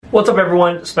What's up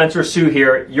everyone, Spencer Su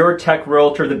here, your tech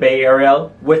realtor of the Bay Area.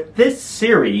 With this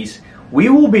series, we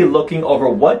will be looking over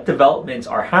what developments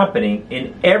are happening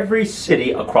in every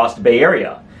city across the Bay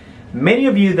Area. Many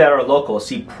of you that are local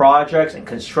see projects and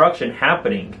construction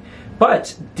happening,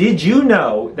 but did you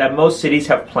know that most cities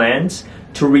have plans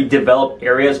to redevelop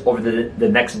areas over the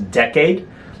next decade?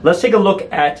 Let's take a look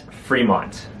at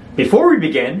Fremont. Before we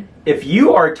begin, if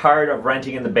you are tired of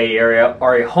renting in the Bay Area,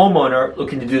 are a homeowner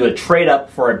looking to do a trade up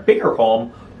for a bigger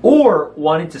home, or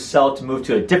wanting to sell to move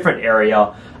to a different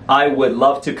area, I would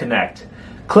love to connect.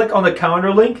 Click on the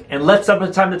calendar link and let's set up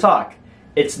a time to talk.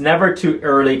 It's never too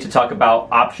early to talk about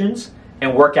options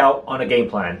and work out on a game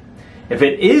plan. If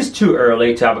it is too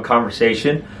early to have a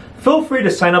conversation, feel free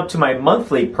to sign up to my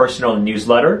monthly personal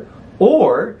newsletter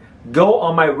or go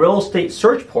on my real estate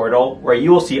search portal where you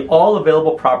will see all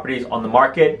available properties on the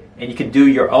market and you can do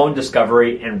your own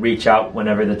discovery and reach out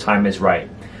whenever the time is right.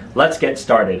 Let's get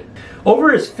started.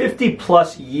 Over its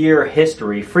 50-plus year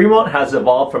history, Fremont has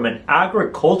evolved from an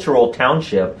agricultural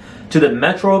township to the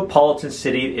metropolitan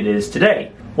city it is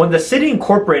today. When the city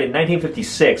incorporated in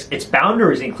 1956, its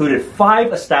boundaries included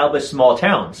 5 established small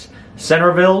towns: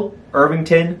 Centerville,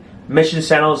 Irvington, Mission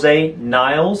San Jose,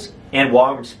 Niles, and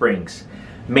Warm Springs,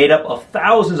 made up of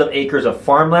thousands of acres of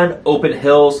farmland, open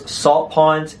hills, salt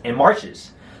ponds, and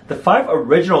marshes. The 5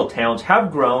 original towns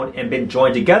have grown and been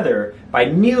joined together by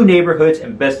new neighborhoods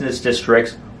and business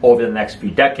districts over the next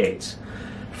few decades.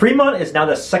 Fremont is now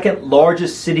the 2nd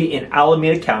largest city in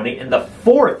Alameda County and the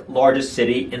 4th largest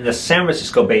city in the San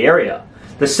Francisco Bay Area.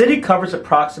 The city covers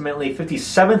approximately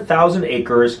 57,000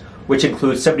 acres, which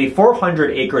includes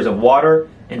 7,400 acres of water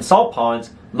and salt ponds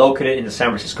located in the San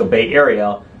Francisco Bay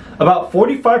Area. About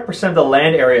 45% of the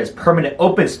land area is permanent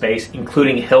open space,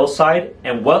 including hillside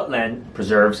and wetland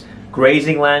preserves,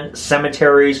 grazing land,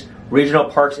 cemeteries, regional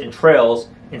parks and trails,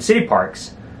 and city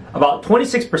parks. About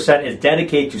 26% is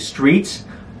dedicated to streets,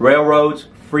 railroads,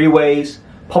 freeways,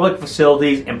 public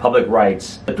facilities, and public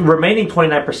rights. The remaining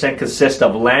 29% consists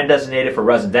of land designated for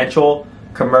residential,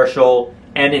 commercial,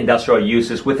 and industrial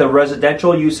uses, with the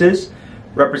residential uses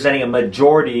representing a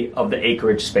majority of the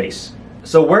acreage space.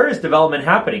 So where is development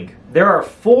happening? There are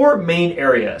 4 main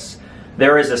areas.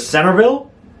 There is the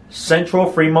Centerville,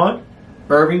 Central Fremont,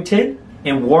 Irvington,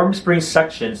 and Warm Springs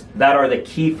sections that are the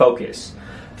key focus.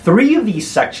 3 of these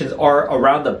sections are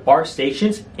around the BART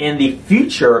stations and the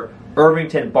future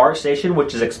Irvington BART station,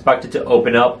 which is expected to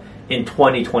open up in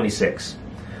 2026.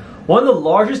 One of the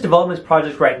largest development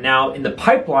projects right now in the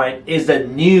pipeline is the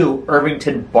new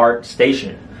Irvington BART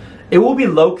station. It will be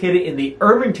located in the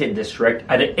Irvington district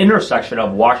at an intersection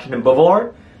of Washington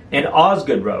Boulevard and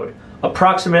Osgood Road,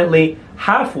 approximately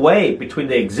halfway between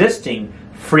the existing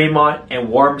Fremont and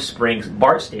Warm Springs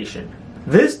BART station.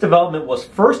 This development was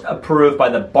first approved by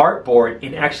the BART board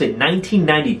in actually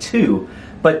 1992,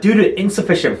 but due to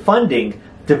insufficient funding,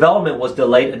 development was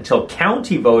delayed until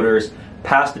county voters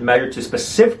passed a measure to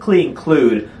specifically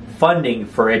include funding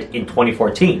for it in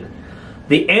 2014.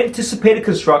 The anticipated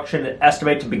construction is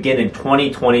estimated to begin in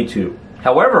 2022.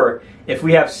 However, if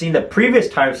we have seen the previous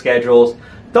time schedules,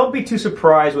 don't be too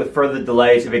surprised with further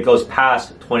delays if it goes past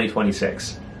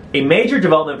 2026. A major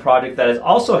development project that is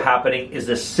also happening is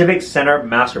the Civic Center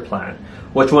Master Plan,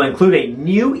 which will include a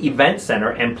new event center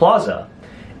and plaza.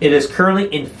 It is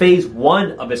currently in phase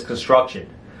 1 of its construction.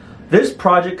 This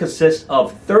project consists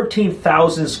of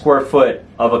 13,000 square foot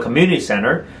of a community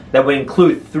center that will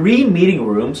include 3 meeting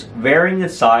rooms varying in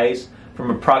size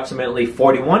from approximately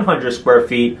 4,100 square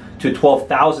feet to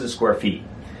 12,000 square feet,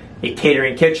 a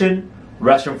catering kitchen,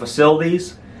 restroom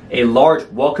facilities, a large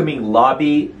welcoming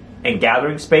lobby and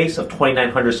gathering space of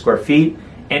 2,900 square feet,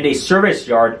 and a service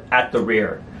yard at the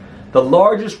rear. The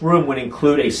largest room would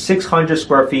include a 600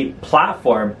 square feet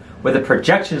platform with a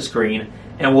projection screen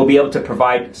and will be able to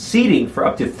provide seating for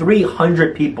up to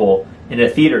 300 people in a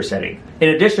theater setting. In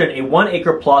addition, a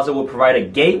 1-acre plaza will provide a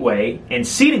gateway and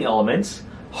seating elements,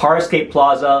 hardscape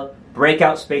plaza,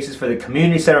 breakout spaces for the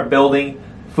community center building,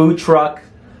 food truck,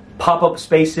 pop-up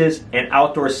spaces, and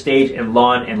outdoor stage and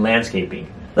lawn and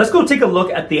landscaping. Let's go take a look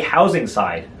at the housing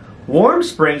side. Warm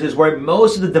Springs is where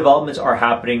most of the developments are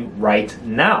happening right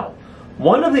now.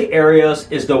 One of the areas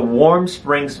is the Warm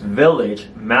Springs Village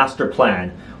Master Plan,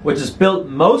 which is built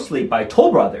mostly by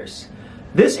Toll Brothers.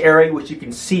 This area, which you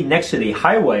can see next to the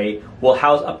highway, will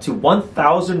house up to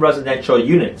 1,000 residential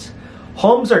units.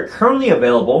 Homes are currently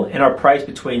available and are priced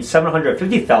between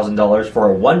 $750,000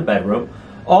 for a 1-bedroom,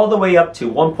 all the way up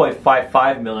to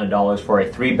 $1.55 million for a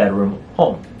 3-bedroom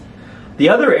home. The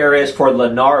other area is for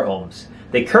Lennar Homes.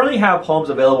 They currently have homes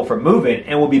available for move-in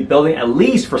and will be building at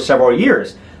least for several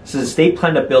years, since they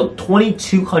plan to build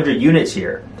 2,200 units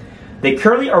here. They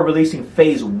currently are releasing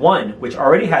phase 1, which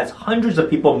already has hundreds of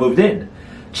people moved in.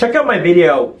 Check out my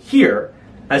video here,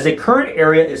 as the current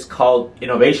area is called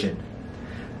Innovation.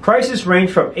 Prices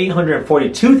range from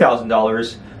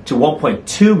 $842,000 to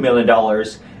 $1.2 million,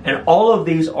 and all of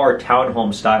these are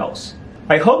townhome styles.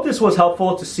 I hope this was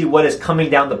helpful to see what is coming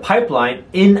down the pipeline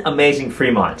in amazing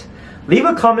Fremont. Leave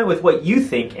a comment with what you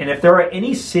think and if there are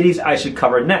any cities I should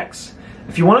cover next.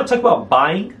 If you want to talk about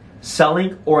buying,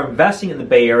 selling, or investing in the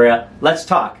Bay Area, let's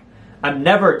talk. I'm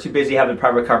never too busy having a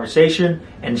private conversation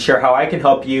and share how I can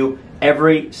help you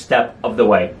every step of the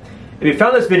way. If you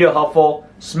found this video helpful,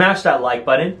 smash that like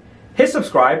button, hit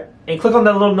subscribe, and click on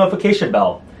that little notification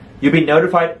bell. You'll be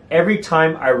notified every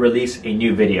time I release a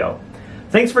new video.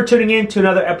 Thanks for tuning in to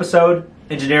another episode,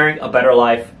 Engineering a Better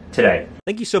Life Today.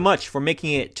 Thank you so much for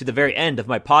making it to the very end of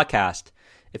my podcast.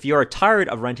 If you are tired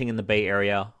of renting in the Bay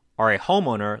Area, are a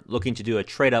homeowner looking to do a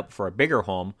trade up for a bigger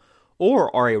home,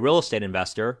 or are a real estate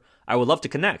investor, I would love to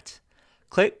connect.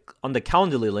 Click on the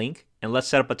Calendly link and let's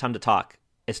set up a time to talk.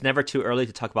 It's never too early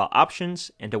to talk about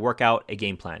options and to work out a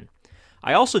game plan.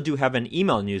 I also do have an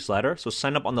email newsletter, so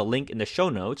sign up on the link in the show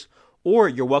notes, or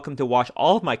you're welcome to watch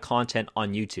all of my content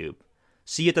on YouTube.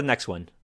 See you at the next one.